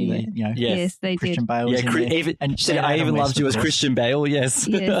Clooney. Yes, they Christian did. Bale. And said, "I even loved you" as Christian Bale. Yes,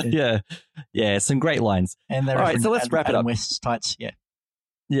 yeah, some great lines. And all right, so let's wrap it up. West's tights,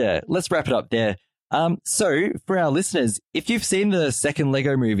 let's wrap it up there. So for our listeners, if you've seen the second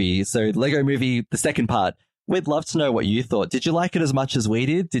Lego movie, so Lego Movie, the second part, we'd love to know what you thought. Did you like it as much as we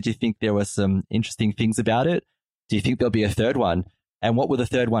did? Did you think there were some interesting things about it? Do you think there'll be a third one? And what will the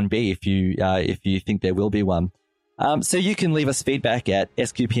third one be if you think there will be one? So you can leave us feedback at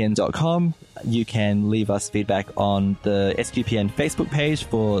sqpn.com. You can leave us feedback on the SQPN Facebook page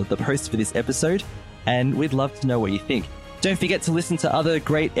for the post for this episode, and we'd love to know what you think. Don't forget to listen to other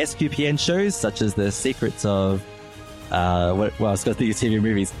great SQPN shows, such as The Secrets of... I was going to think of TV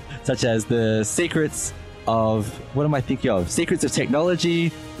movies, such as The Secrets of... What am I thinking of? Secrets of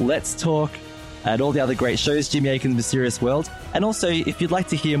Technology, Let's Talk, and all the other great shows, Jimmy Akin's Mysterious World. And also, if you'd like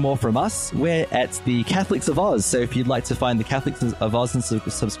to hear more from us, we're at the Catholics of Oz. So if you'd like to find the Catholics of Oz and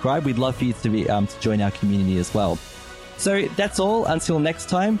subscribe, we'd love for you to be to join our community as well. So that's all. Until next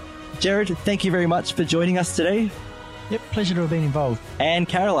time. Jared, thank you very much for joining us today. Yep, pleasure to have been involved. And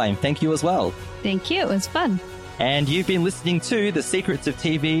Caroline, thank you as well. Thank you. It was fun. And you've been listening to The Secrets of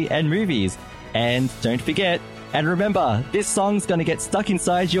TV and Movies. And don't forget, and remember, this song's going to get stuck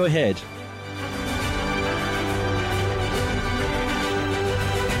inside your head.